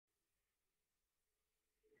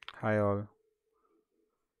Hi all.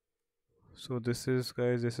 So this is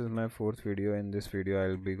my fourth video. In this video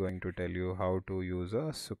I'll be going to tell you how to use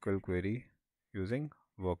a SOQL query using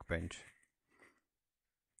Workbench.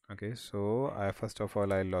 Okay, so I first of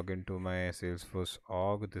all I'll log into my Salesforce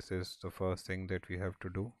org. This is the first thing that we have to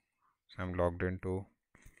do. So I'm logged into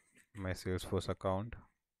my Salesforce account,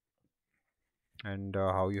 and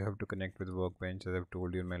how you have to connect with Workbench, as I've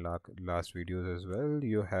told you in my last videos as well.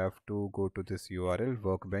 You have to go to this URL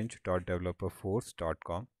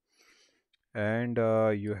workbench.developerforce.com, and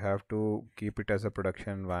you have to keep it as a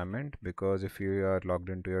production environment, because if you are logged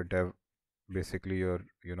into your dev, basically your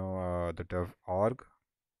the dev org,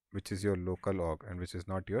 which is your local org and which is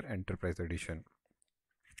not your enterprise edition,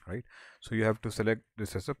 right? So you have to select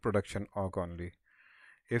this as a production org only.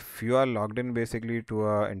 If you are logged in basically to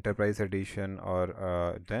a enterprise edition,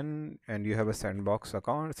 or then and you have a sandbox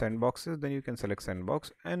account, sandboxes, then you can select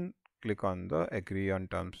sandbox and click on the agree on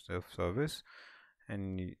terms of service,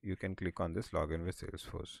 and you can click on this login with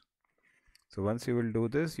Salesforce. So once you will do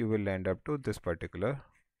this, you will end up to this particular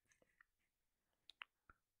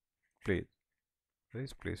place.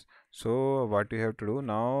 So what you have to do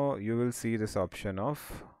now, you will see this option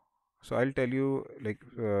of, so I'll tell you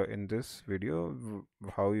in this video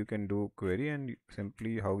how you can do query, and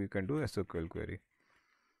simply how you can do SOQL query.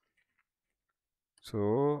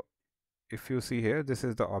 So if you see here, this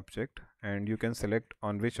is the object, and you can select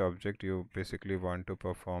on which object you basically want to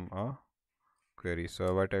perform a query.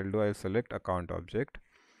 So what I'll do, I'll select account object.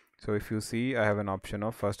 So if you see, I have an option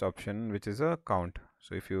of first option, which is a count.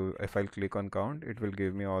 So if I'll click on count, it will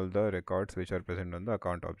give me all the records which are present on the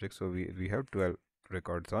account object. So we have 12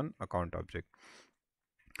 records on account object.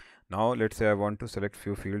 Now let's say I want to select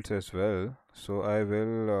few fields as well. So I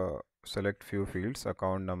will select few fields: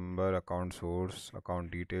 account number, account source,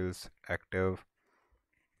 account details, active.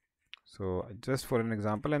 So just for an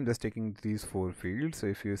example, I'm just taking these 4 fields. So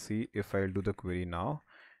if you see, if I'll do the query now,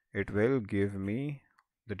 it will give me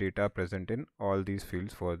the data present in all these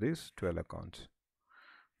fields for these 12 accounts.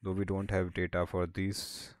 Though we don't have data for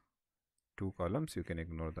these 2 columns, you can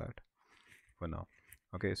ignore that for now.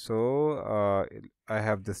 Okay, so I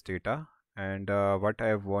have this data, and what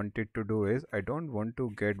I wanted to do is, I don't want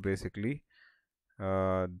to get basically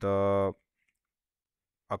the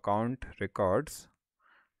account records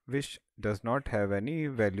which does not have any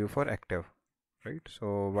value for active, right?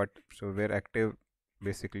 So where active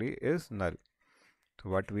basically is null. So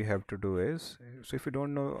what we have to do is, so if you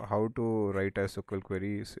don't know how to write a SOQL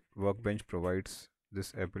query, Workbench provides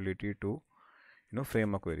this ability to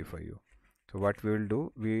frame a query for you. So what we will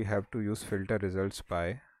do, we have to use filter results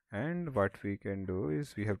by, and what we can do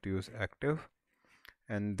is we have to use active,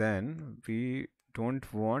 and then we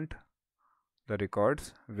don't want the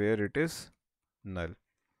records where it is null.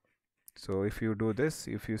 So if you do this,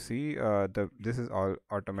 if you see, this is all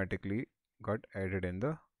automatically got added in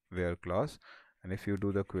the where clause, and if you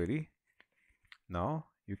do the query now,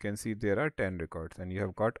 you can see there are 10 records, and you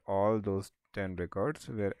have got all those 10 records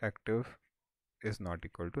where active is not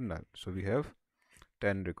equal to null. So we have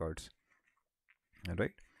 10 records. All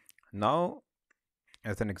right, now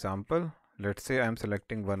as an example, let's say I'm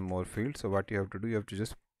selecting one more field. So what you have to do, you have to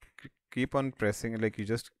just keep on pressing, like you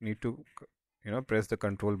just need to press the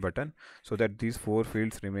control button, so that these 4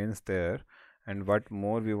 fields remains there. And what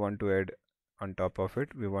more we want to add on top of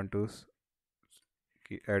it, we want to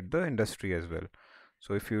add the industry as well.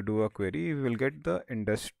 So if you do a query, we will get the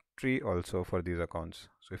industry also for these accounts.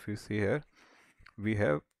 So if you see here, we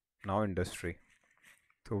have now industry.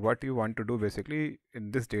 So what you want to do basically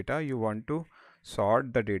in this data, you want to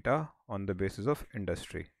sort the data on the basis of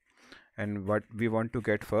industry. And what we want to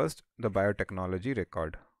get first, the biotechnology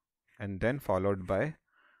record, and then followed by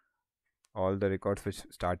all the records which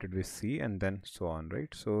started with C, and then so on,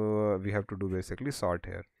 right? So we have to do basically sort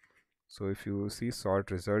here. So if you see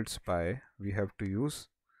sort results by, we have to use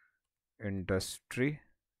industry,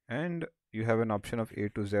 and you have an option of A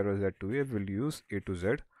to Z or Z to A. We'll use A to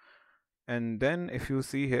Z. And then if you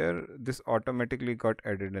see here, this automatically got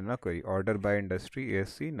added in a query: order by industry,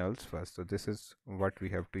 ASC, nulls first. So this is what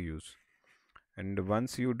we have to use. And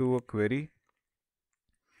once you do a query,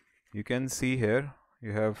 you can see here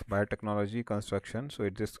you have biotechnology construction. So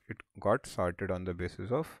it got sorted on the basis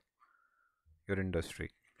of your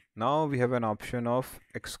industry. Now we have an option of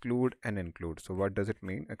exclude and include. So what does it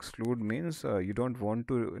mean? Exclude means you don't want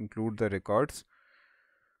to include the records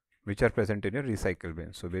which are present in your recycle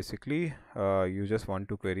bin. So basically you just want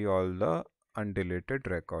to query all the undeleted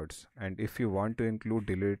records, and if you want to include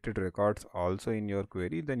deleted records also in your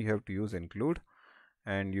query, then you have to use include,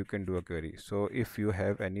 and you can do a query. So if you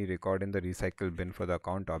have any record in the recycle bin for the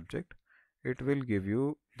account object, it will give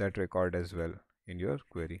you that record as well in your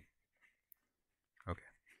query. Okay,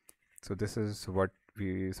 so this is what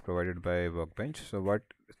is provided by Workbench. So what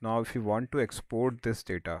now, if you want to export this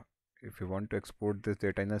data, if you want to export this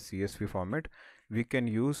data in a CSV format, we can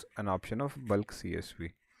use an option of bulk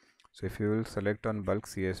CSV. So if you will select on bulk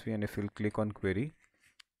CSV and if you'll click on query,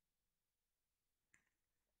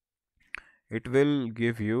 it will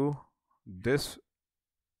give you this,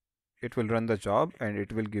 it will run the job and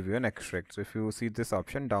it will give you an extract. So if you see this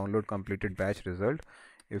option, download completed batch result,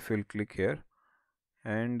 if you'll click here,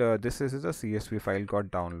 and this is a CSV file got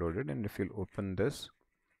downloaded, and if you'll open this,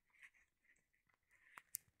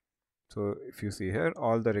 so if you see here,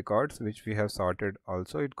 all the records which we have sorted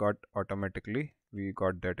also, it got automatically, we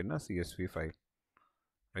got that in a CSV file,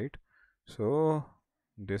 right? So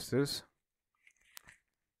this is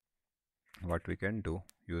what we can do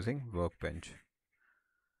using Workbench.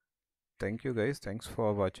 Thank you guys, thanks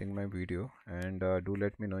for watching my video, and do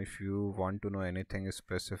let me know if you want to know anything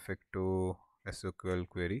specific to SOQL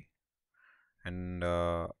query and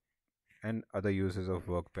other uses of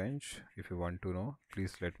Workbench. If you want to know,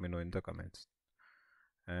 please let me know in the comments,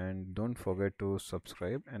 and don't forget to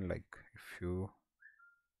subscribe and like if you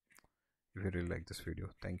really like this video.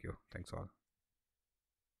 Thank you, thanks all.